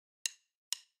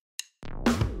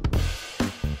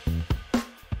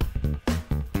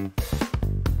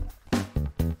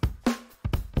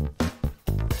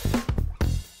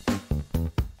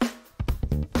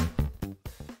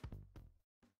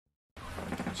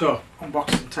So,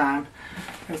 unboxing time.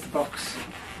 There's the box.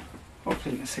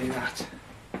 Hopefully you can see that.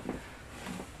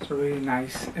 It's a really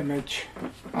nice image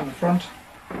on the front.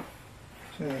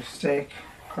 So stick,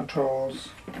 controls,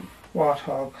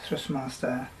 Warthog,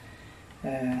 Thrustmaster,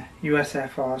 US Air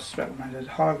Force recommended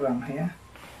hologram here,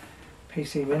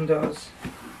 PC Windows.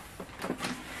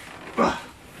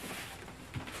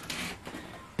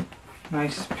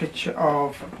 Nice picture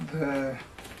of the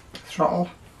throttle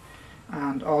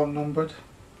and all numbered.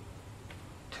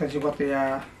 Tells you what they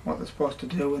are, what they're supposed to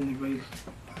do in the real,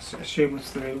 I assume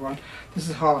it's the real one. This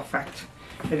is Hall effect,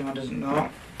 if anyone doesn't know.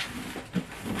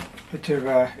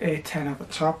 Picture A-10 at the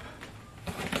top.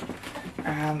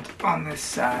 And on this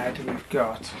side we've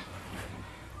got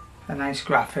a nice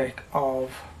graphic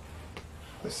of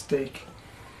the stick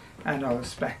and all the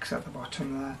specs at the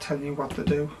bottom there telling you what to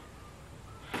do.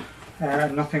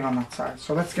 Nothing on that side,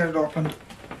 so let's get it opened.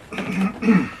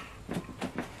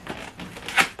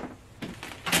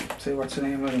 See what's in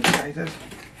here. I'm really excited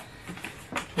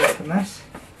to open this.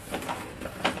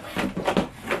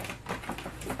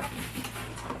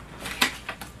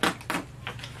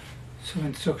 Some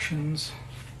instructions.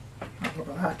 Have a look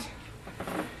at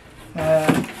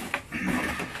that.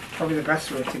 Probably the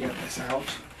best way to get this out.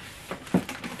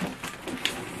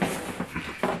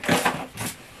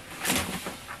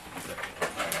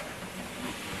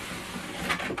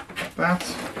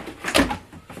 That.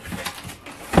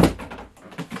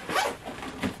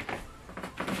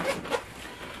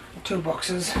 Two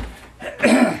boxes.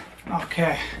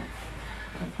 Okay.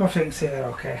 Hopefully you can see that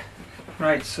okay.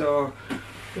 Right, so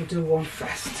we'll do one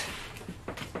first.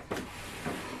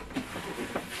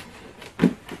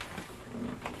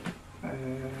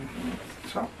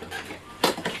 So.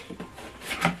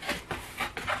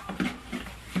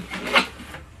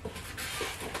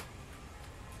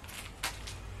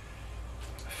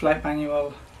 Flight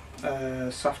manual,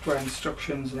 software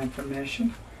instructions and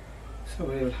information. So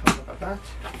we'll have a look at that.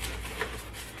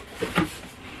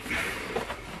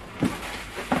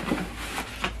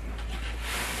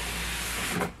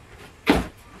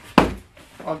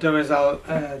 I'll do is I'll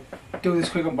do this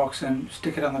quick unboxing,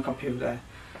 stick it on the computer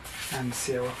and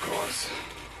see how it goes.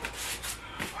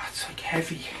 Oh, it's like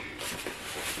heavy.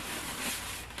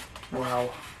 Wow.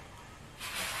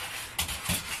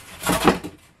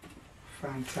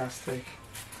 Fantastic.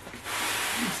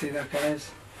 You see that,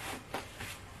 guys?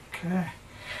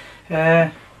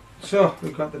 Okay. So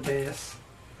we've got the base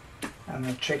and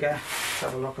the trigger. Let's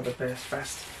have a look at the base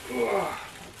first. Oh,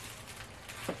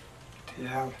 dear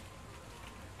hell.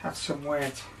 That's some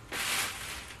weight.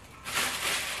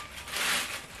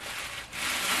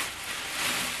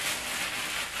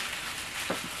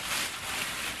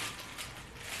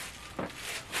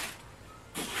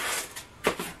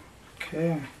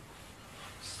 Okay.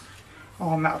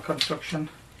 All metal construction.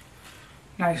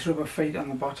 Nice rubber feet on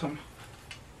the bottom.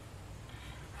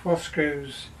 4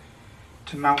 screws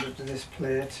to mount it to this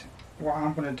plate. What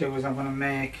I'm going to do is I'm going to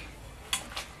make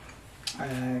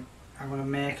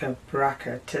a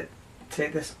bracket,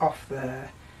 take this off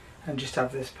there and just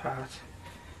have this part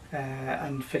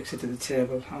and fix it to the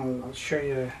table. I'll show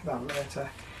you that later.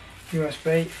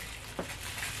 USB.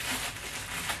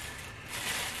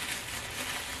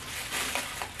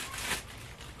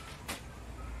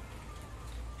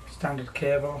 Standard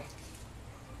cable.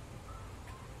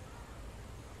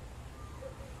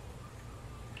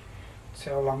 See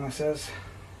how long this is.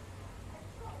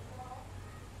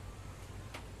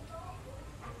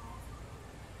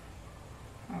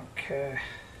 Okay.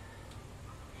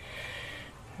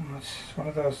 It's one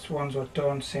of those ones that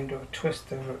don't seem to have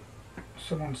twisted.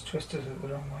 Someone's twisted it the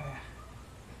wrong way.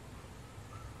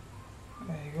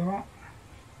 There you go. I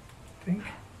think.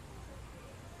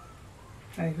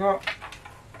 There you go.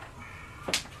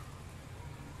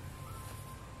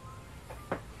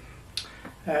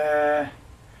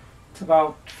 It's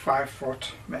about 5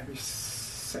 foot, maybe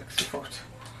 6 foot.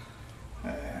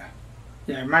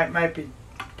 Yeah, might be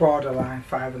borderline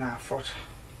 5.5 foot.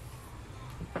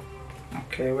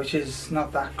 Okay, which is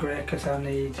not that great because I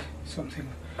need something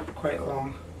quite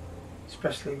long,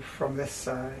 especially from this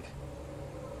side.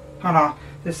 Oh no,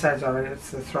 this side's alright, it's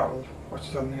the throttle, which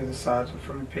is on the other side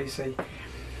from the PC.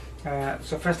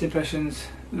 So first impressions,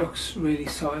 looks really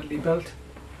solidly built.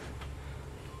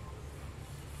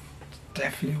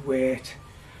 Definitely weight,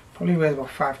 probably weighs about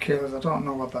 5 kilos. I don't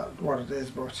know what it is,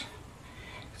 but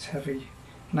it's heavy.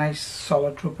 Nice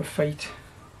solid rubber feet.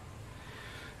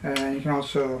 You can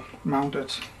also mount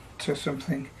it to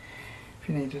something if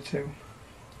you needed to.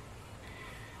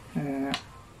 Yeah,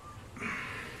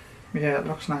 it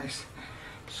looks nice.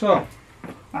 So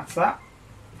that's that.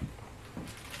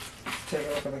 Let's take a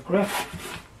look at the grip.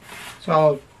 So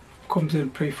all comes in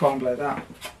preformed like that.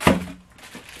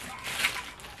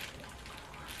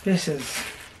 This is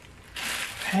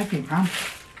heavy, man.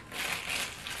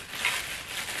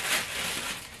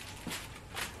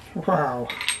 Wow.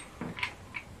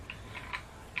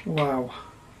 Wow.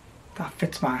 That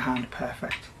fits my hand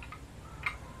perfect.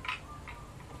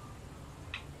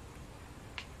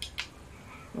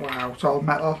 Wow, it's all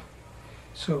metal.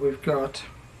 So we've got,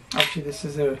 actually this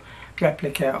is a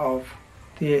replica of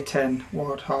the A-10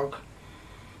 Warthog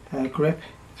grip,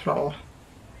 throttle,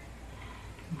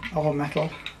 all metal.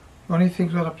 The only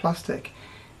thing out of plastic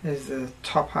is the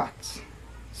top hats,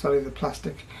 sorry, the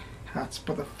plastic hats,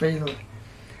 but they feel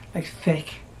like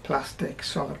thick plastic,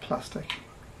 solid plastic.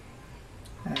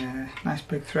 Nice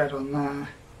big thread on there.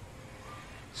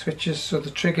 Switches, so the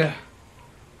trigger,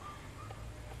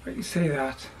 you can see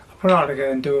that. I'll put it out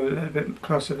again and do a little bit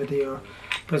closer video.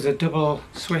 But there's a double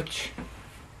switch,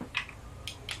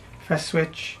 first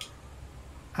switch,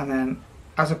 and then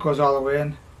as it goes all the way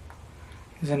in,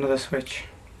 there's another switch.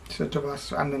 So double,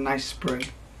 and a nice spring.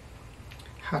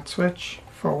 Hat switch,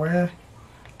 forward,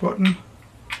 button,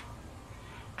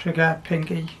 trigger,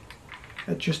 pinky,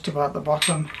 adjustable at the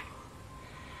bottom.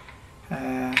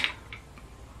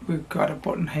 We've got a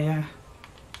button here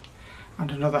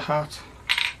and another hat,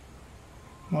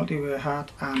 multi-way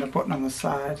hat, and a button on the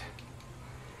side,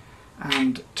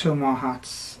 and two more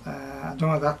hats. I don't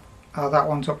know that, that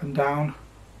one's up and down,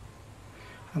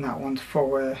 and that one's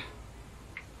forward.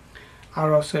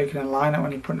 Arrow so you can align it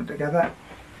when you put it together.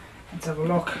 Let's have a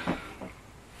look.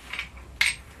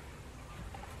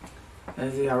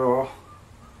 There's the arrow.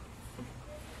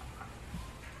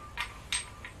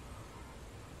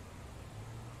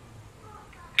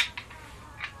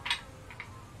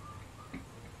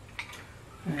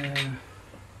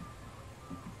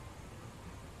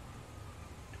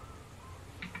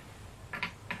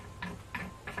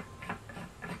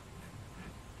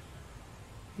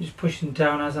 Just pushing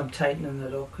down as I'm tightening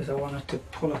it up because I want it to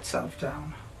pull itself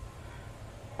down.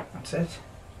 That's it.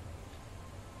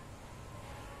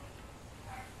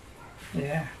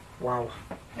 Yeah, wow.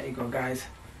 There you go, guys.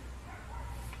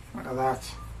 Look at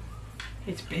that.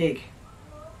 It's big.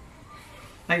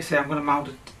 Like I say, I'm going to mount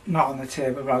it not on the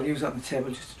table, but I'll use it on the table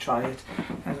just to try it.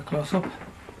 There's a close up.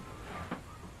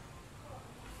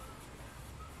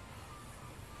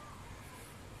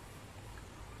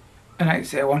 And like I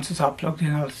say, once it's all plugged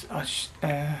in, I'll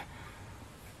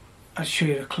show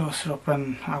you the closer up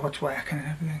and how it's working and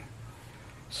everything.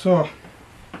 So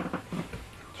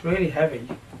it's really heavy,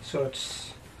 so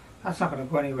that's not going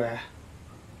to go anywhere.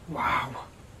 Wow.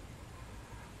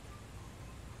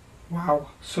 Wow.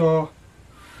 So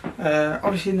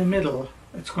obviously in the middle,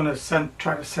 it's going to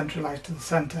try to centralize to the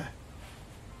center.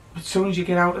 But as soon as you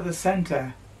get out of the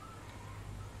center,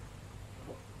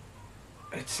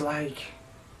 it's like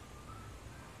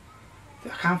I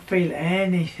can't feel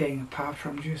anything apart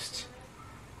from just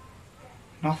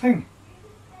nothing.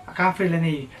 I can't feel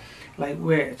any like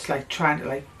weight. It's like trying to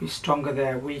like be stronger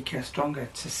there, weaker, stronger.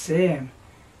 It's the same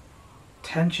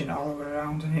tension all the way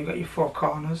around, and you've got your four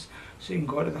corners, so you can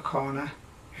go to the corner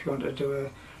if you want to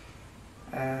do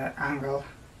a angle.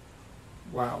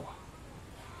 Wow.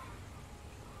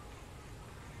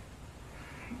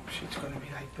 It's going to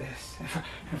be like this.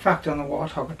 In fact, on the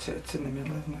Warthog, it's in the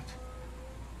middle, isn't it?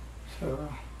 So,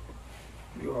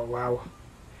 oh, wow.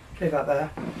 Leave that there.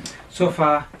 So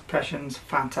far, impressions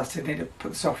fantastic. Need to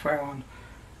put the software on,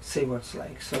 see what it's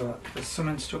like. So there's some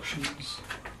instructions.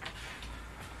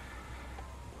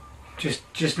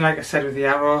 Just like I said with the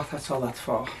arrow, that's all that's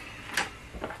for.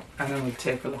 And then we'll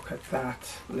take a look at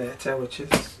that later, which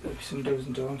is some do's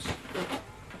and don'ts.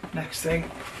 Next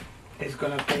thing is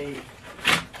going to be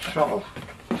throttle.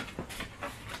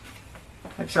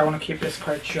 Like I said, I want to keep this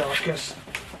quite short because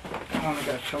I want to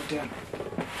get it plugged in.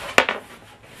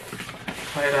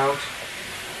 Try it out.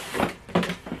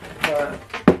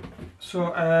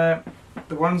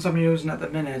 The ones I'm using at the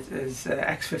minute is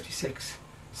X56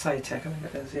 Cytec, I think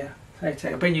it is, yeah.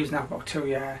 Cytec. I've been using that for about 2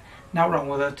 years. Not wrong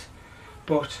with it,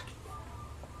 but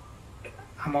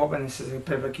I'm hoping this is a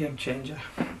bit of a game changer.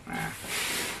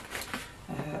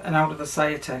 And out of the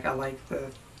Cytec, I like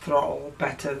the throttle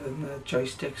better than the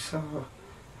joystick, so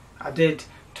I did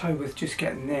toy with just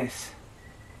getting this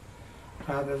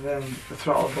rather than the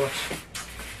throttle, but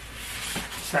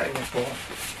setting it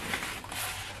both.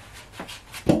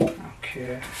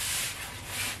 Okay.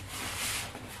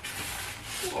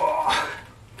 Whoa,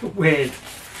 the weight,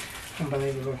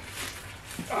 unbelievable.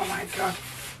 Oh my god.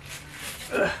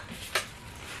 Ugh.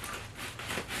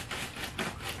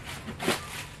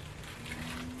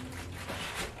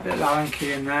 Bit low and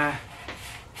key in there.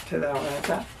 Take that out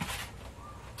later.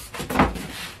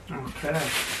 Okay,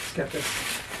 let's get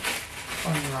this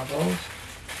unravelled.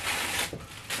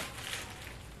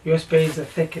 USB is a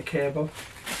thicker cable,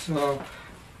 so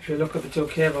if you look at the two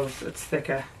cables, it's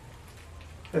thicker.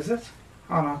 Is it?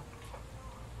 Oh no.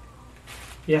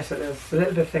 Yes, it is. It's a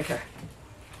little bit thicker.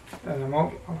 And I'm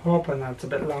hoping that it's a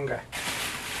bit longer.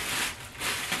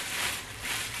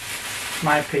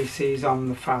 My PC's on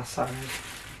the far side.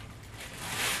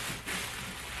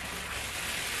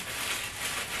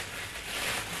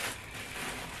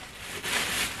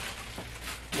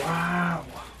 Wow!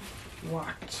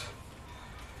 What?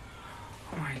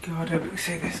 Oh my god, how do you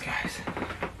see this, guys?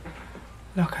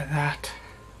 Look at that.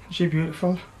 Is she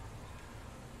beautiful?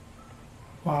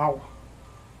 Wow.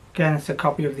 Again, it's a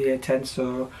copy of the A-10,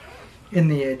 so in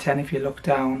the A-10, if you look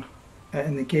down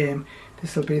in the game,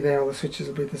 this will be there, all the switches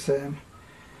will be the same.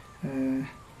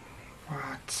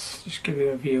 What? Just give you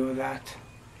a view of that.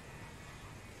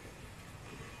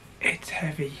 It's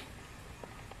heavy.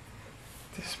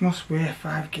 This must weigh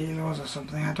 5 kilos or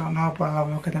something, I don't know, but I'll have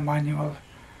a look at the manual.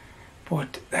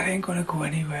 But that ain't gonna go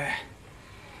anywhere.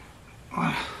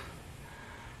 I'll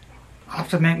have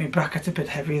to make my brackets a bit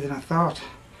heavier than I thought.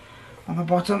 On the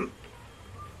bottom,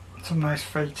 some nice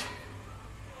feet.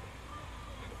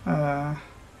 And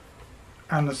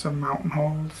there's some mountain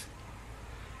holes.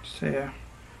 Just here.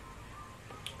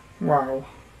 Wow.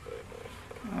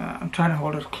 I'm trying to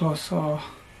hold it close so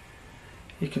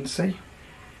you can see.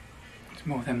 Let's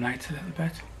move them lights a little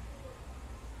bit.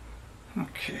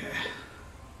 Okay.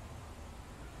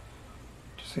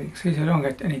 Just so you can see so I don't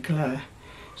get any glare.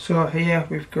 So here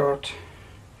we've got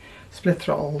split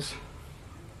throttles.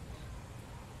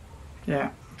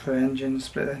 Yeah, for engines,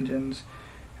 split engines.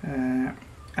 And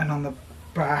on the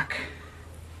back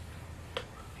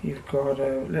you've got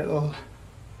a little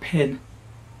pin,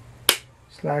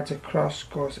 slides across,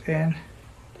 goes in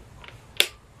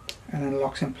and then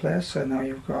locks in place. So now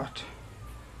you've got,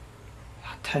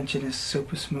 that tension is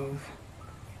super smooth.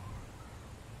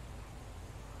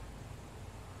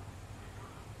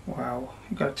 Wow,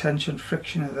 you've got tension,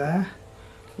 friction are there,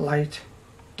 light,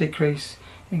 decrease,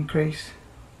 increase.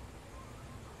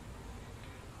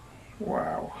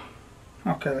 Wow.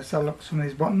 Okay, let's have a look at some of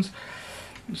these buttons.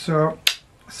 So,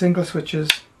 single switches,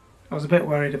 I was a bit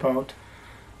worried about.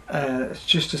 It's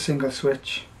just a single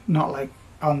switch, not like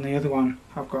on the other one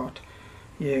I've got.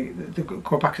 They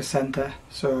go back to center,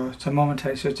 so it's a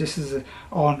momentary switch. This is a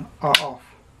on or off.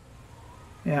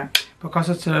 Yeah, because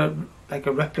it's like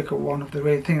a replica one of the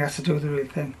real thing, it has to do with the real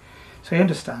thing. So you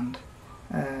understand.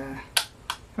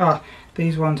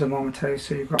 These ones are momentary,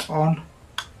 so you've got on,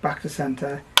 back to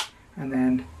center, and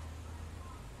then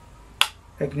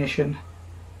ignition.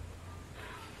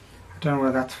 I don't know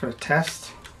whether that's for a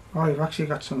test. Oh, you've actually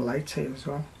got some lights here as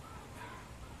well.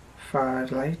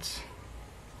 5 lights.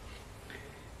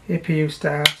 APU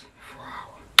start.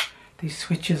 Wow, these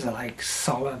switches are like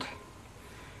solid.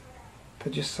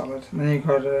 They're just solid. And then you've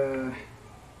got don't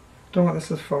know what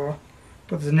this is for,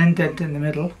 but there's an indent in the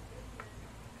middle.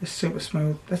 It's super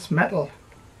smooth. That's metal.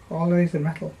 All of these are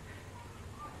metal,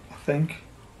 I think.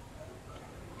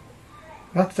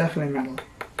 That's definitely metal.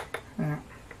 Yeah.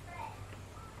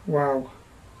 Wow.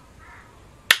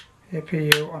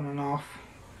 APU on and off.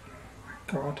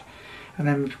 My God. And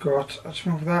then we've got, let's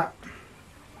move that.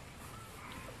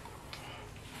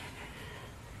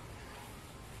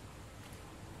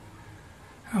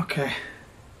 Okay.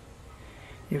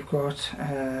 You've got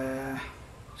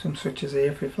some switches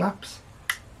here for flaps.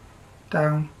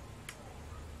 Down,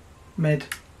 mid,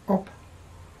 up.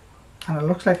 And it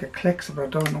looks like it clicks, but I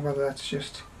don't know whether that's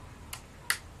just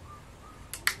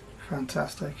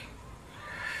fantastic.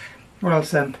 What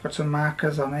else then? Got some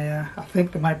markers on here. I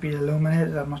think they might be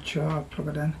illuminated, I'm not sure. I'll plug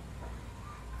it in.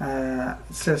 It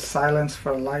says silence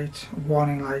for light,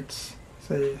 warning lights.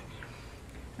 See,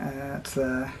 it's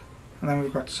there. And then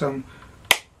we've got some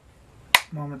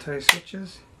momentary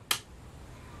switches.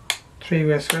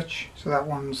 3-way switch, so that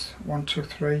one's 1, 2,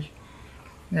 3.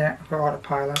 Yeah, I've got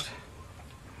autopilot.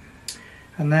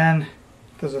 And then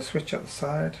there's a switch at the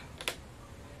side,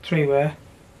 3-way,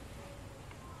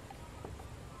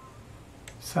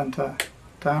 center,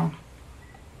 down.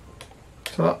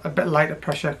 So a bit lighter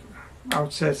pressure. I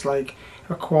would say it's like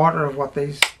a quarter of what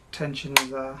these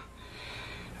tensioners are.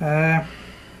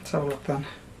 Let's have a look then.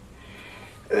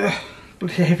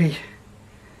 Bloody heavy.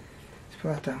 Let's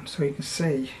put that down so you can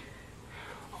see.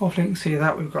 Hopefully you can see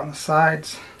that we've got on the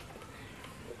sides.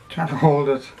 Trying to hold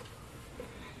it.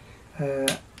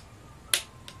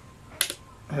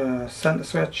 Center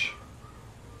switch,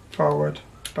 forward,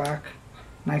 back,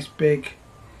 nice big,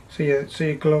 so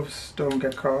your gloves don't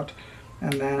get caught,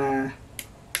 and then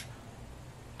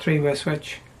 3-way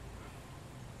switch,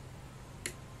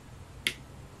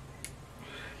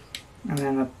 and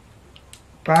then a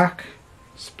back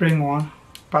spring one,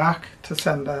 back to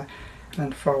centre, and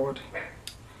then forward.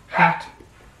 Hat,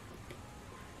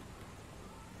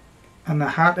 and the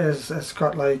hat it's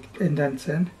got like indents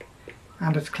in,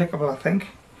 and it's clickable, I think.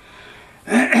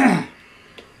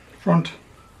 Front,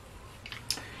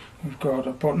 we've got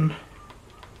a button.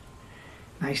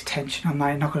 Nice tension on that,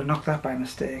 you're not going to knock that by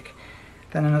mistake.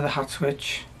 Then another hat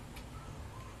switch.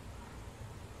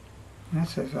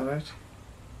 That is alright.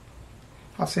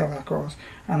 I'll see how that goes.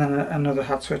 And then another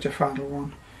hat switch, a final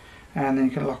one. And then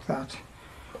you can lock that.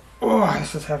 Oh,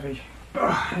 this is heavy.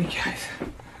 Oh, hey guys.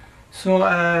 So,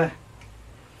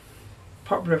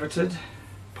 pop riveted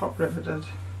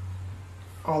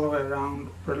all the way around.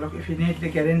 But look, if you need to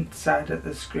get inside it,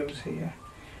 there's screws here.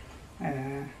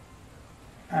 And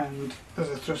there's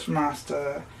a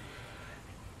Thrustmaster,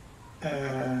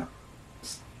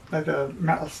 like a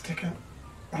metal sticker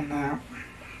on there.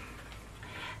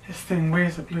 This thing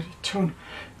weighs a bloody ton.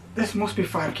 This must be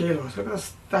 5 kilos. Look at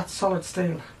this, that's solid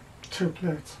steel. 2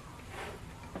 plates.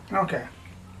 Okay.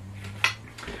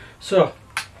 So,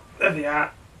 there they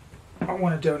are. What I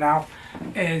want to do now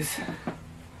is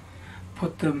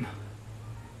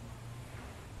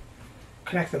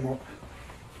connect them up,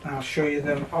 and I'll show you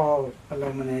them all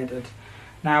illuminated.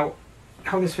 Now,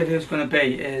 how this video is going to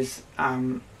be is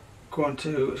it's going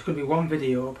to be one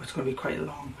video, but it's going to be quite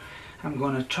long. I'm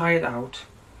going to try it out,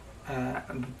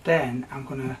 and then I'm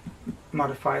going to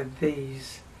modify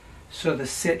these so they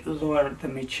sit lower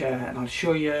than my chair, and I'll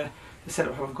show you the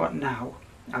setup I've got now.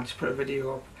 I'll just put a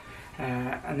video up,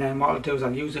 and then what I'll do is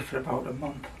I'll use it for about a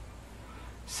month,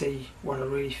 see what I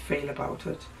really feel about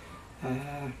it,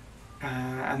 and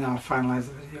then I'll finalise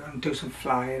the video and do some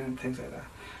flying and things like that.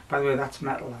 By the way, that's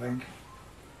metal, I think.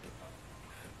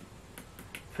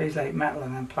 Feels like metal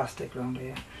and then plastic around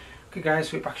here. Okay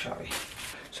guys, we'll be back shortly.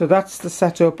 So that's the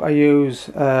setup I use.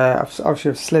 I've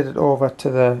slid it over to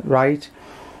the right,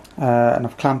 and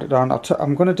I've clamped it on.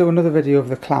 I'm going to do another video of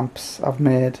the clamps I've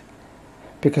made,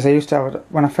 because I used to have it,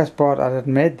 when I first bought it, I had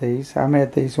made these. I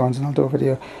made these ones, and I'll do a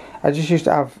video. I just used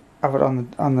to have it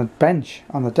on the bench,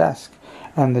 on the desk,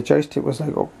 and the joystick was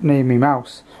like up near my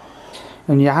mouse.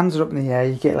 And your hands are up in the air,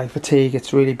 you get like fatigue,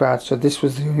 it's really bad. So this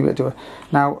was the only way to do it.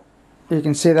 Now, you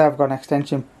can see that I've got an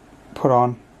extension put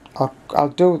on. I'll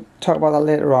talk about that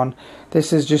later on.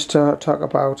 This is just to talk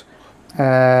about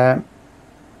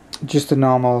just the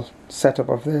normal setup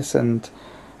of this and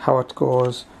how it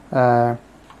goes, and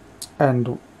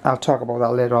I'll talk about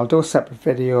that later. I'll do a separate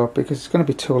video because it's going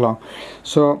to be too long.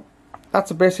 So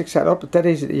that's a basic setup. It's dead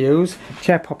easy to use.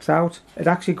 Chair pops out. It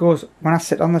actually goes, when I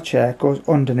sit on the chair, it goes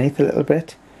underneath a little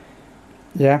bit.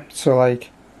 Yeah, so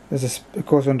like it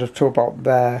goes under to about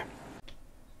there.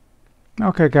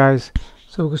 Okay guys,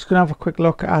 so we're just going to have a quick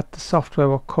look at the software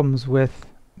what comes with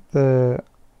the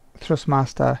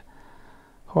Thrustmaster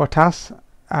Hotas,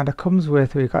 and it comes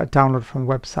with, we've got to download from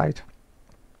the website,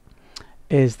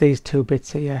 is these 2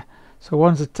 bits here. So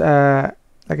one's like a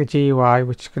GUI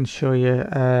which can show you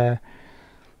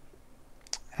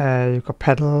you've got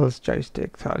pedals,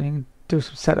 joystick, so you can do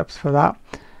some setups for that.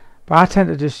 But I tend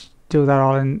to just do that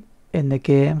all in the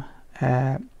game.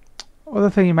 Other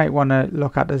thing you might want to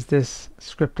look at is this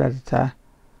script editor.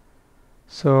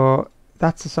 So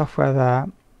that's the software there.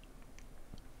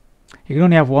 You can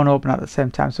only have one open at the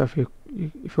same time, so if you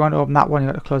want to open that one, you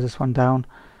got to close this one down,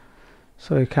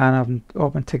 so you can have them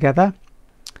open together.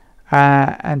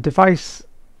 And device,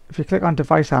 if you click on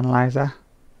device analyzer,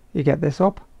 you get this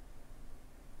up.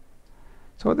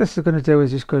 So what this is going to do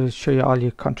is just going to show you all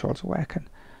your controls working.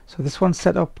 So this one's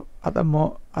set up at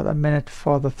the minute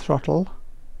for the throttle.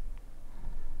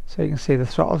 So you can see the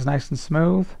throttle's nice and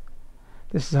smooth.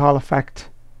 This is Hall effect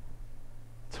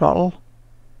throttle.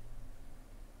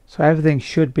 So everything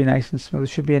should be nice and smooth. There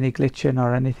shouldn't be any glitching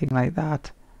or anything like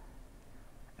that.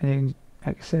 And you can,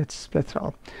 like I said, it's split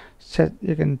throttle. So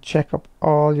you can check up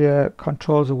all your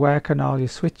controls are working, all your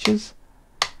switches.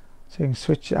 So you can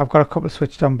switch. I've got a couple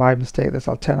switched on by mistake.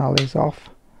 I'll turn all these off.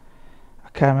 I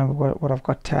can't remember what I've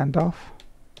got turned off.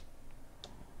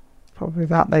 Probably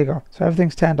that. There you go. So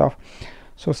everything's turned off.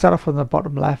 So set off on the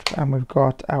bottom left, and we've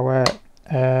got our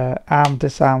arm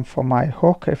disarm for my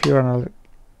hook. If you're on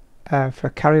a for a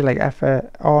carry like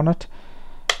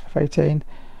F18,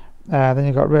 then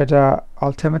you've got radar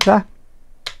altimeter.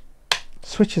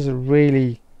 Switches are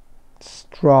really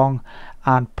strong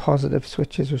and positive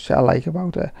switches, which I like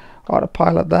about it.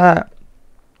 Autopilot there,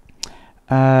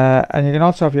 and you can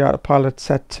also have your autopilot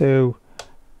set to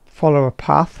follow a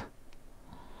path,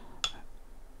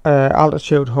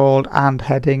 altitude hold and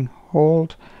heading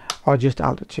hold, or just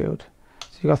altitude.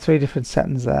 So you've got 3 different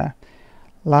settings there.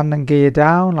 landing gear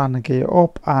down, landing gear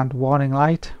up, and warning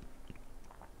light.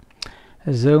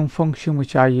 A zoom function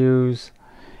which I use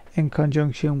in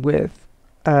conjunction with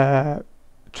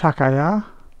track IR.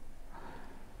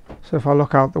 So if I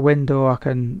look out the window I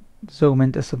can zoom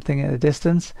into something at a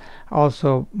distance.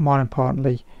 Also, more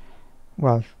importantly,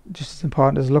 well, just as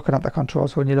important as looking at the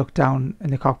controls, when you look down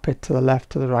in the cockpit to the left,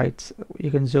 to the right,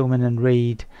 you can zoom in and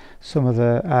read some of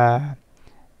the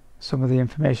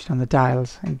information on the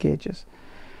dials and gauges.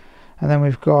 And then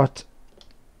we've got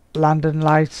landing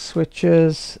light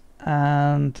switches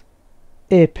and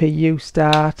APU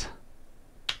start,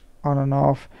 on and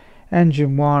off,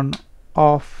 engine 1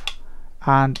 off,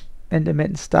 and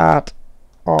intermittent start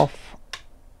off,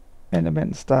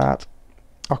 intermittent start,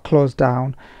 or close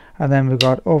down. And then we've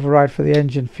got override for the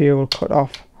engine fuel cut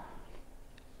off.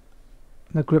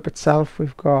 The grip itself,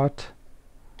 we've got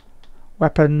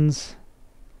weapons,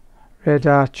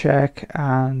 radar check,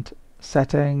 and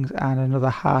settings, and another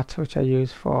hat which I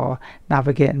use for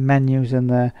navigating menus in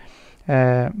the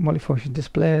multifunction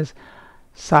displays.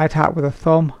 Side hat with a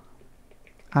thumb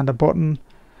and a button.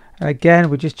 And again,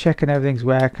 we're just checking everything's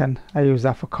working. I use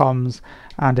that for comms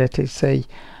and ATC.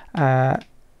 Air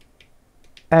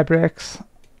brakes.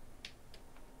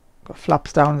 Got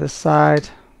flaps down this side,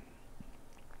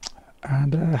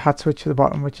 and a hat switch at the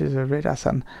bottom, which is a radar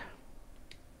sun.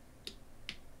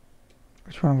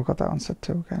 Which one have we got that one set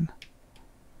to again?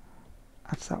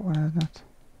 That's that one, isn't it?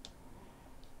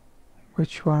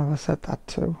 Which one have I set that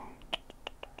to?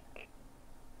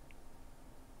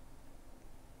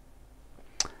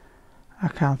 I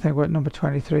can't think what number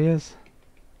 23 is.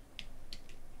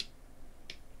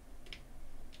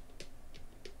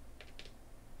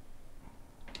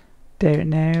 Don't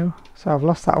know. So I've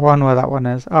lost that one, where that one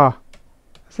is. Oh,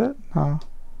 is it? No.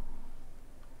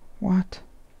 What?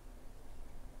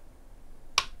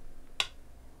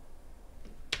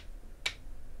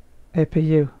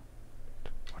 APU.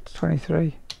 What's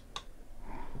 23?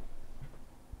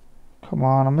 Come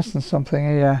on, I'm missing something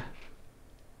here.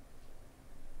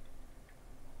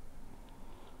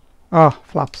 Oh,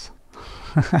 flaps.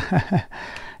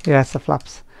 Yeah, it's the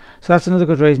flaps. So that's another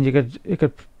good reason you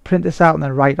could print this out and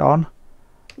then write on,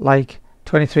 like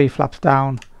 23 flaps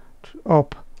down,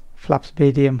 up, flaps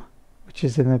medium, which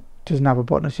is doesn't have a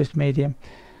button, it's just medium.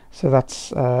 So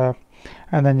that's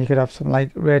and then you could have some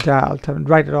like radar,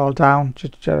 write it all down,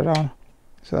 just jot it on.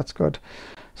 So that's good.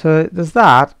 So there's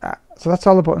that. So that's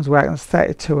all the buttons working. There's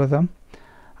 32 of them.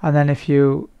 And then if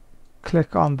you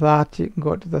click on that, you can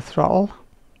go to the throttle.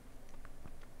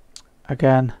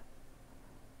 Again,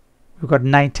 we've got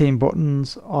 19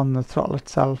 buttons on the throttle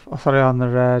itself, or sorry, on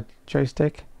the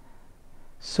joystick.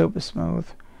 Super smooth.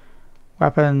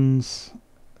 Weapons,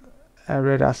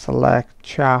 radar select,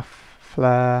 chaff,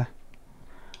 flare,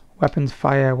 weapons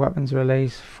fire, weapons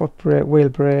release, foot brake, wheel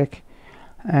brake,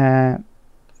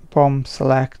 bomb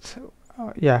select,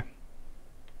 yeah.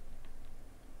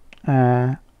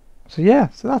 So yeah,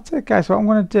 so that's it, guys. What I'm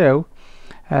going to do,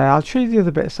 I'll show you the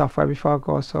other bit of software before I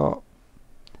go. So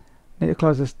need to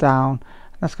close this down.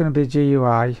 That's going to be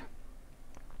GUI.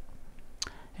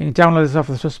 You can download this off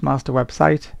the Thrustmaster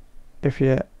website if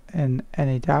you're in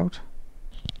any doubt.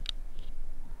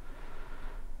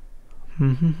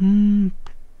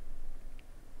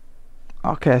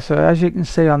 Okay, so as you can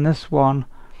see on this one,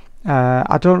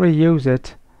 I don't really use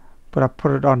it, but I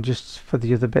put it on just for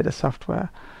the other bit of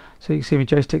software. So you can see my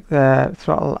joystick there,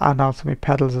 throttle, and also my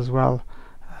pedals as well.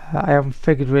 I haven't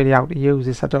figured really out to use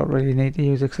this. I don't really need to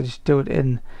use it because I just do it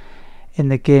in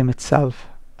the game itself.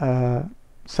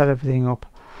 Set everything up.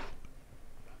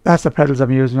 That's the pedals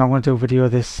I'm using. I'm going to do a video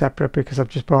of this separate because I've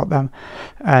just bought them,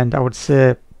 and I would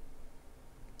say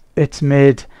it's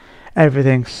made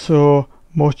everything so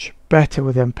much better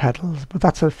with them pedals, but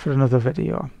that's it for another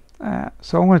video.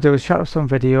 So what I'm going to do is shut up some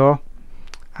video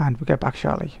and we'll get back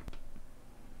shortly.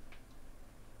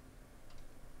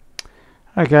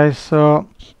 Hi guys, so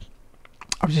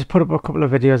I've just put up a couple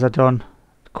of videos I've done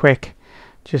quick,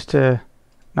 just to,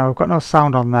 now I've got no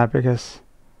sound on there because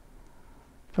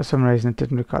for some reason it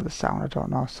didn't record the sound, I don't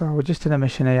know. So we're just in a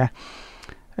mission here.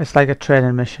 It's like a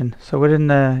training mission. So we're in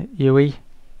the UE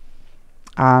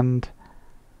and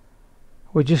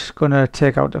we're just gonna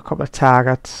take out a couple of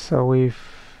targets. So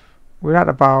we're at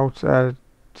about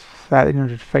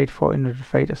 1300 feet, 1400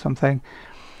 feet or something.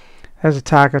 There's a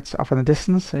target off in the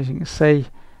distance, as you can see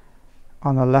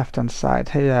on the left hand side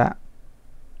here.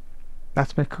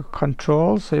 That's my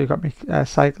controls. So you've got me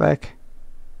cyclic,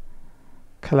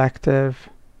 collective,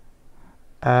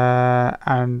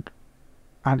 and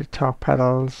anti-torque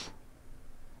pedals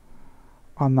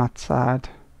on that side.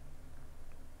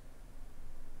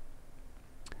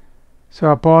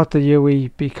 So I bought the UE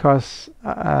because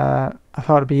I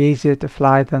thought it'd be easier to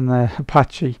fly than the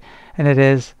Apache, and it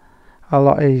is a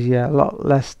lot easier, a lot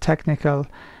less technical,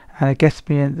 and it gets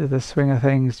me into the swing of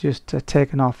things, just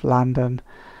taking off, landing.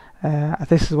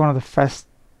 This is one of the first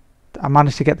I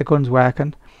managed to get the guns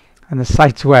working and the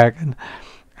sights working,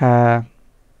 and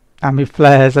my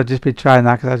flares, I've just been trying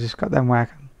that because I just got them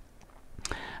working.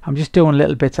 I'm just doing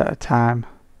little bits at a time.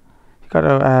 You've got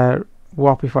to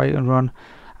walk before you can run,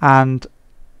 and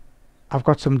I've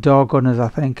got some door gunners, I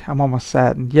think. I'm almost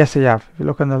certain. Yes, I have. If you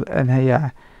look in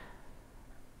here,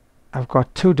 I've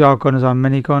got 2 door gunners on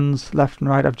miniguns left and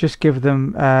right. I've just given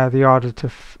them the order to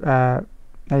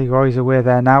there you go, he's away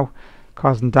there now,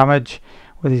 causing damage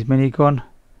with his minigun.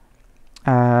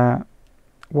 1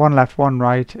 left, 1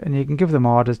 right, and you can give them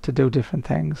orders to do different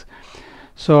things.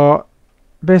 So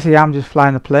basically I'm just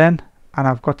flying the plane, and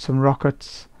I've got some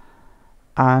rockets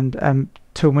and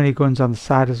 2 miniguns on the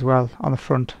side as well, on the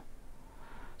front.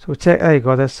 So we take, there you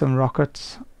go, there's some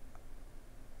rockets.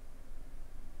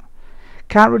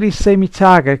 Can't really see me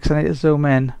target because I need to zoom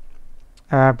in,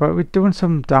 but we're doing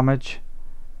some damage.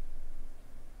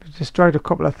 We destroyed a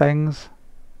couple of things,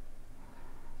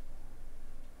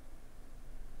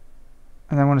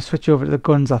 and then I want to switch over to the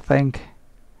guns, I think.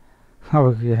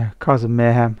 Oh yeah, causing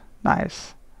mayhem.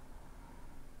 Nice.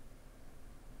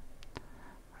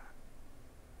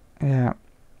 Yeah,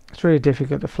 it's really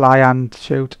difficult to fly and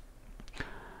shoot.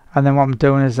 And then what I'm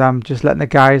doing is I'm just letting the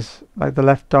guys, like the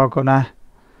left door gunner,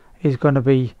 he's going to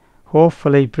be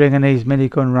hopefully bringing his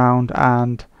minigun round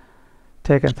and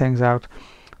taking things out.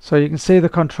 So you can see the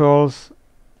controls.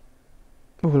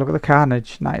 Oh, look at the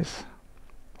carnage. Nice.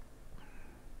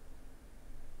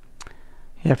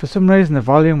 Yeah, for some reason the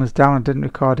volume was down and didn't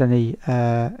record any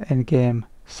in-game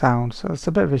sound, so it's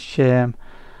a bit of a shame.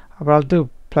 But I'll do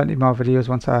plenty more videos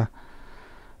once I...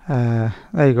 there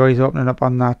you go, he's opening up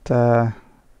on that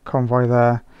convoy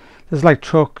there. There's like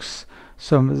trucks,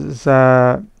 some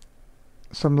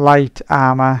light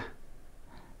armor.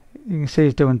 You can see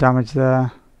he's doing damage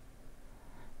there.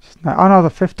 Oh no, the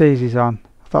 50s he's on.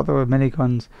 I thought they were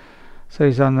miniguns. So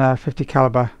he's on 50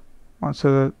 caliber.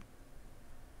 So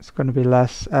it's going to be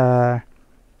less. Rate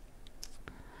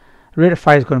of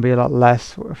fire is going to be a lot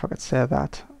less, if I could say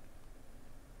that.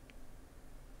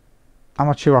 I'm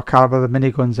not sure what caliber the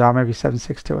miniguns are. Maybe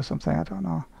 7.62 or something. I don't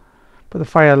know. But they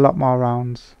fire a lot more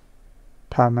rounds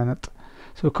per minute.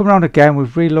 So we've come around again.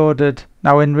 We've reloaded.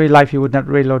 Now in real life you would not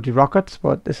reload your rockets,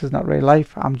 but this is not real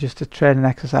life. I'm just a training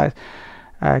exercise,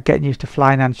 getting used to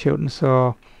flying and shooting.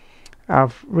 So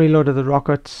I've reloaded the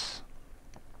rockets,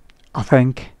 I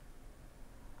think.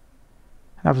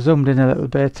 And I've zoomed in a little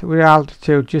bit. We're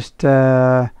altitude just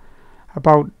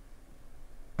about,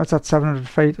 what's that, 700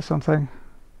 feet or something.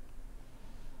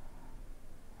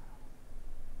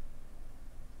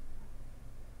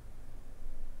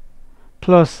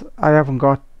 Plus I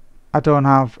don't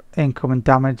have incoming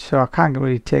damage, so I can't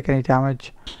really take any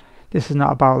damage. This is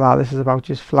not about that. This is about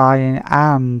just flying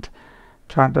and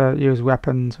trying to use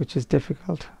weapons, which is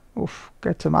difficult. Oof,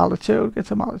 get some altitude, get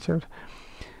some altitude.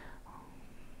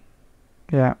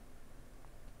 Yeah.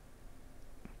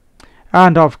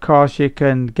 And of course you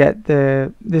can get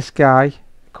this guy,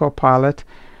 co-pilot,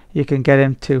 you can get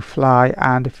him to fly,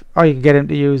 and or you can get him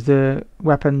to use the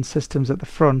weapon systems at the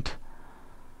front.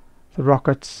 The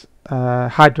rockets,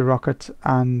 hydro rockets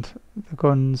and the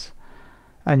guns,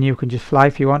 and you can just fly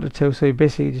if you wanted to. So you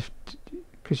basically just,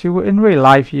 because you in real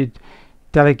life you'd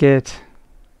delegate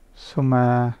some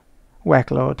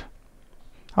workload.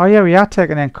 Oh yeah, we are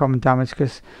taking incoming damage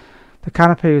because the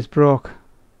canopy was broke,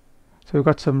 so we've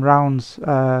got some rounds.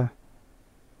 Yeah,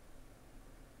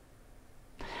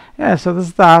 so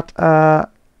there's that.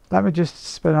 Let me just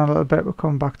spin on a little bit. We'll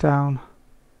come back down.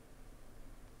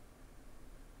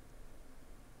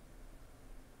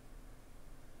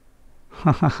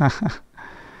 I'm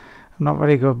not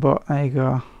very good, but there you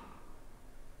go.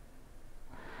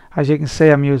 As you can see,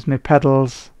 I'm using my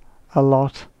pedals a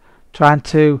lot, trying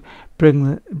to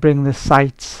bring the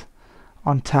sights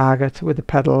on target with the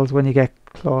pedals when you get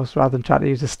close, rather than trying to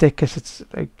use a stick, because it's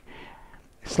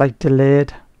like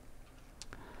delayed.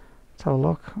 Let's have a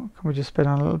look. Can we just spin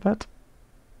on a little bit?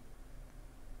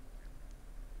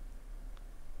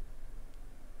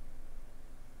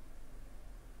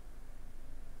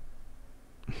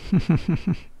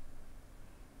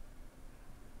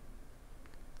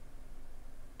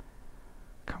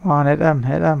 Come on, hit them,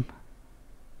 hit them.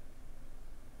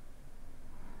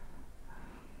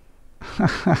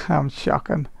 I'm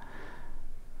shocking.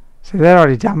 See, they're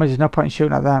already damaged, no point in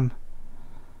shooting at them.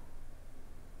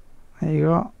 There you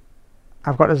go.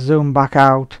 I've got to zoom back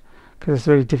out because it's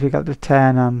really difficult to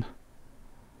turn on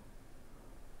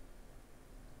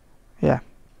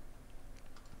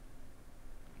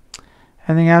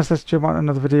Anything else? Let's jump on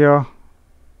another video.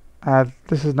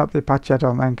 This is not the Apache, I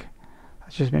don't think.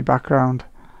 That's just my background.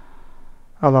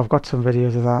 Although I've got some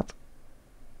videos of that.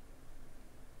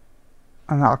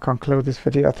 And that'll conclude this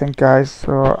video, I think, guys.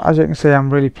 So as you can see,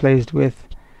 I'm really pleased with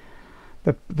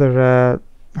the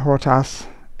HOTAS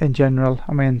in general.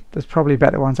 I mean, there's probably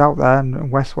better ones out there and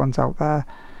worse ones out there,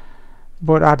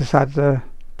 but I decided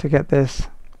to get this,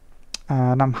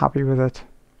 and I'm happy with it.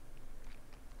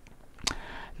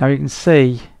 Now you can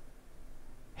see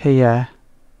here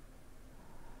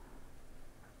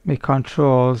my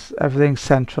controls, everything's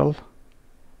central.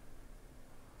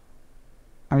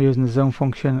 I'm using the zoom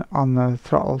function on the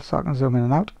throttle so I can zoom in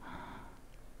and out.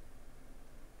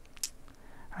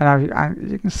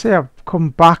 And you can see I've come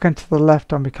back into the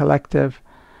left on my collective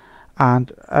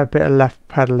and a bit of left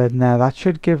pedal in there. That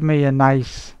should give me a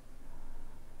nice,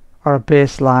 or a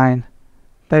baseline.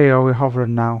 There you go, we're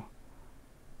hovering now.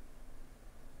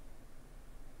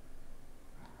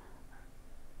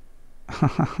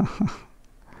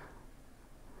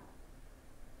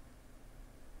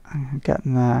 I'm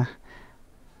getting there.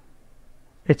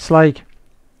 It's like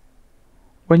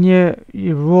when you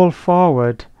roll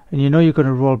forward and you know you're going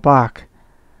to roll back,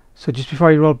 so just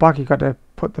before you roll back you've got to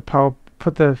put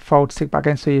the forward stick back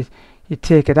in, so you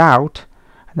take it out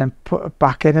and then put it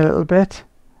back in a little bit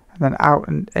and then out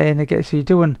and in again. So you're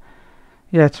doing,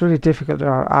 yeah, it's really difficult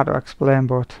to explain,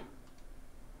 but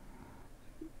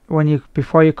when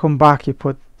before you come back you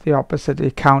put the opposite,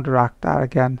 you counteract that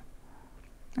again,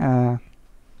 if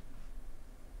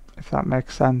that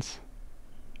makes sense.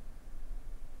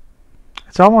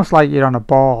 It's almost like you're on a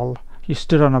ball. You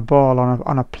stood on a ball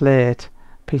on a plate,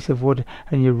 piece of wood,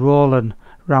 and you're rolling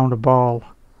round a ball.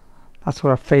 That's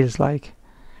what it feels like.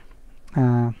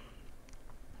 So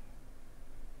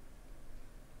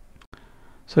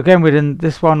again,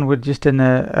 this one we're just in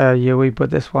a UE, but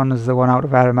this one is the one out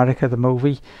of Air America, the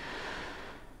movie.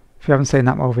 If you haven't seen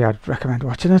that movie, I'd recommend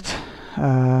watching it.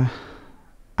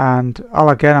 And all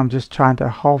again, I'm just trying to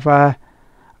hover,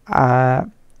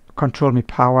 control me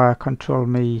power, control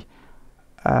me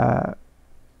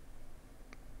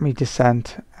me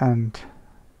descent, and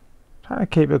try to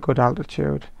keep a good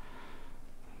altitude.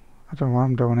 I don't know what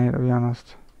I'm doing here, to be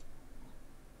honest.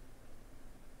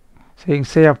 So you can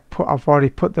see I've already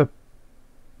put the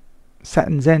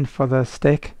settings in for the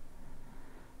stick.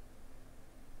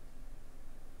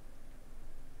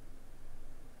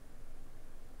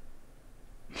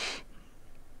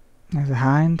 There's a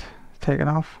hind taken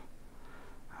off.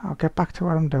 I'll get back to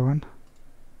what I'm doing.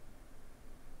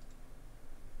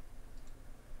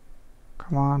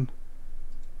 Come on.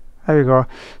 There we go.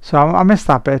 So I missed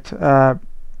that bit.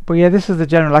 But yeah, this is the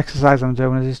general exercise I'm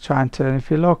doing, is just trying to, and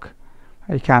if you look,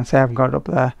 you can't see I haven't got it up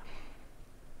there.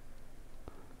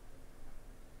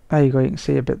 There you go, you can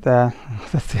see a bit there.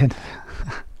 That's the end of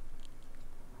it.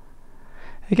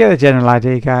 You get the general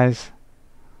idea, guys.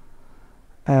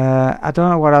 I don't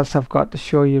know what else I've got to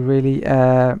show you really.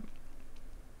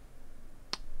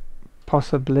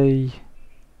 Possibly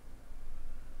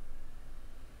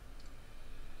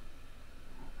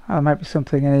there might be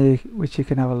something in here which you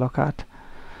can have a look at.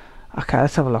 Okay,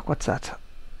 let's have a look. What's that?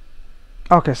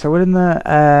 Okay, so we're in the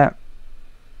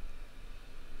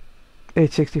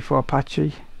 864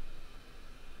 Apache,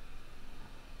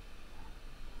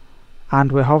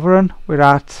 and we're hovering. We're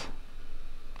at,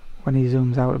 when he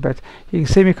zooms out a bit, you can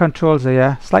see my controls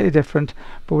here, slightly different,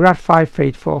 but we're at 5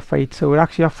 feet, 4 feet, so we're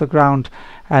actually off the ground.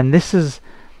 And this is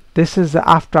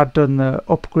after I've done the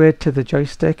upgrade to the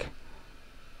joystick,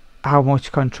 how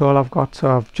much control I've got.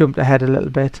 So I've jumped ahead a little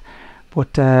bit,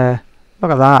 but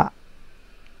look at that.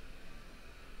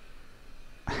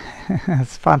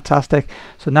 It's fantastic.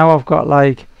 So now I've got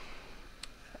like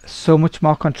so much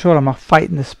more control. I'm not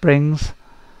fighting the springs.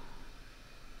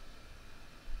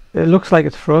 It looks like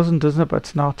it's frozen, doesn't it? But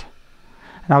it's not.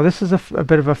 Now this is a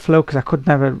bit of a flow, because I could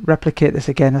never replicate this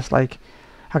again. It's like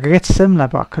I could get similar,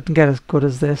 but I couldn't get as good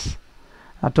as this.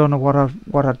 I don't know what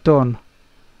I've done.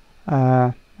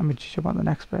 Let me just jump on the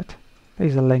next bit.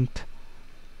 These are linked.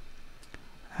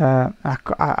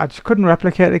 I just couldn't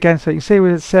replicate it again. So you can see we're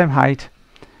at the same height.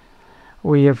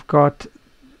 We're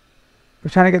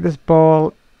trying to get this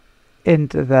ball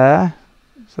into there,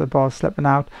 so the ball's slipping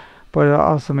out, but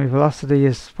also my velocity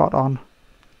is spot on.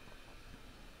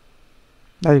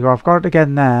 There you go, I've got it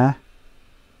again there.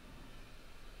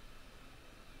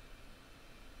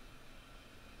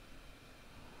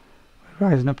 We're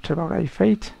rising up to about 8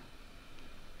 feet.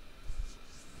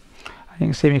 You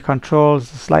can see my controls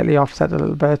slightly offset a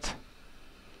little bit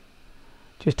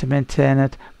just to maintain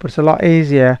it, but it's a lot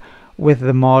easier with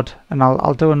the mod, and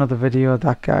I'll do another video of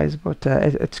that, guys. But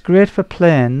it's great for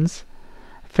planes,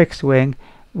 fixed wing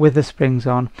with the springs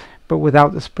on, but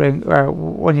without the spring.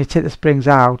 When you take the springs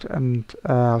out, and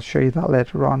I'll show you that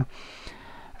later on,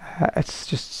 it's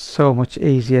just so much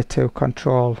easier to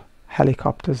control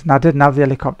helicopters. And I didn't have the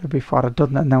helicopter before I'd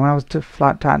done that. Now when I was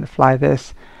trying to fly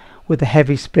this with the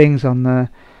heavy springs on the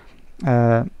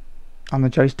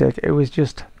joystick, it was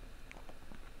just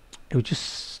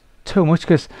too much,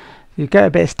 because you get a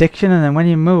bit of stiction, and then when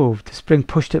you moved, the spring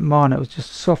pushed it more, and it was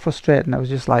just so frustrating. It was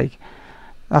just like,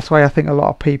 that's why I think a lot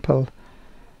of people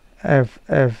have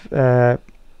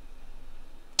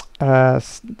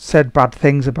said bad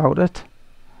things about it,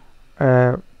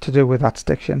 to do with that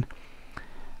stiction.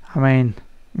 I mean,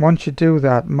 once you do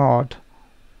that mod,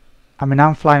 I mean,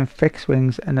 I'm flying fixed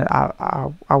wings, and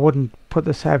I wouldn't put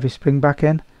this heavy spring back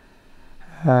in.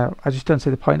 I just don't see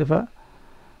the point of it,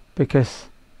 because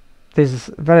there's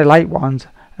very light ones,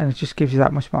 and it just gives you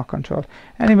that much more control.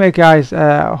 Anyway, guys,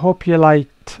 I hope you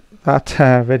liked that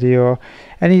video.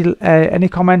 Any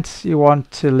comments you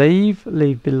want to leave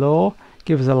below.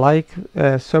 Give us a like,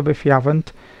 sub if you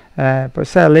haven't,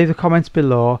 but leave the comments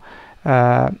below,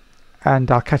 and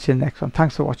I'll catch you in the next one.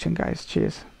 Thanks for watching, guys.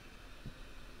 Cheers.